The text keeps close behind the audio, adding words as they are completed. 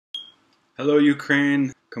Hello,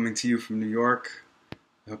 Ukraine. Coming to you from New York.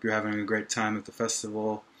 I hope you're having a great time at the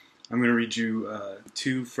festival. I'm going to read you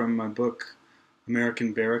two from my book,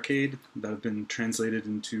 American Barricade, that have been translated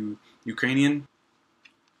into Ukrainian.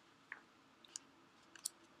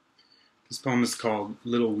 This poem is called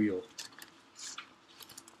Little Wheel.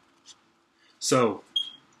 So,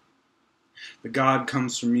 the god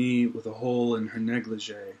comes for me with a hole in her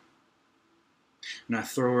negligee, and I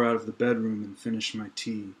throw her out of the bedroom and finish my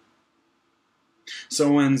tea.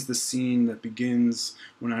 So ends the scene that begins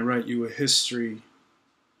when I write you a history.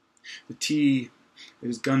 The tea, it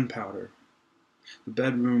is gunpowder. The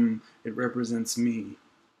bedroom, it represents me.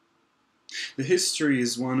 The history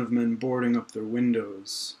is one of men boarding up their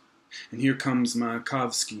windows, and here comes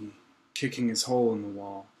Mayakovsky kicking his hole in the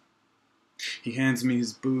wall. He hands me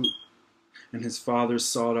his boot and his father's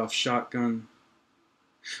sawed-off shotgun.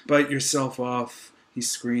 Bite yourself off, he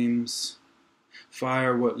screams.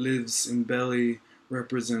 Fire, what lives in belly,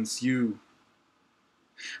 represents you.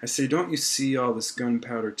 I say, don't you see all this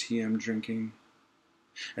gunpowder tea I'm drinking?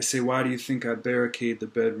 I say, why do you think I barricade the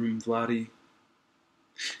bedroom, Vladi?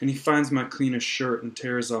 And he finds my cleanest shirt and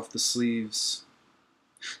tears off the sleeves.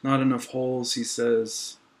 Not enough holes, he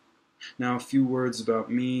says. Now a few words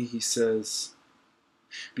about me, he says.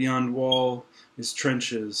 Beyond wall is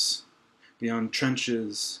trenches. Beyond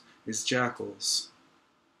trenches is jackals.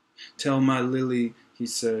 Tell my lily, he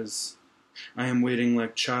says, I am waiting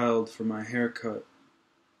like child for my haircut.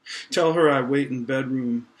 Tell her I wait in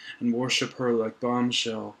bedroom and worship her like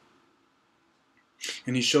bombshell.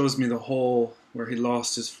 And he shows me the hole where he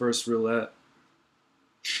lost his first roulette.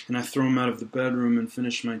 And I throw him out of the bedroom and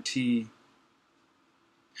finish my tea.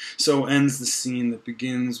 So ends the scene that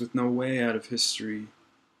begins with no way out of history.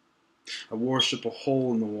 I worship a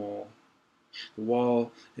hole in the wall. The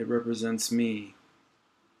wall, it represents me.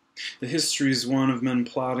 The history is one of men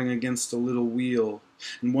plotting against a little wheel,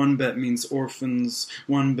 and one bet means orphans,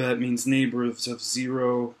 one bet means neighbors of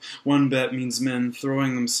zero, one bet means men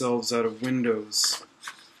throwing themselves out of windows.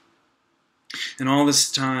 And all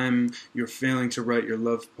this time, you're failing to write your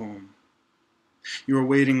love poem. You are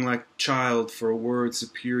waiting like a child for a word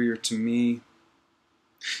superior to me.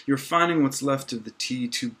 You're finding what's left of the tea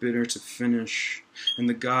too bitter to finish, and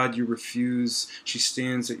the god you refuse, she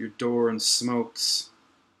stands at your door and smokes.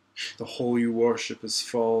 The hole you worship is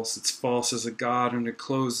false. It's false as a god, and it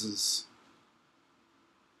closes.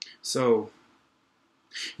 So,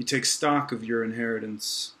 you take stock of your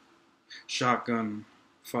inheritance, shotgun,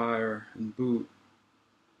 fire, and boot,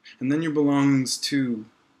 and then your belongings too,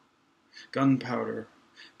 gunpowder,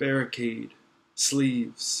 barricade,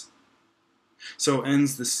 sleeves. So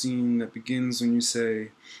ends the scene that begins when you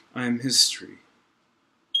say, I am history.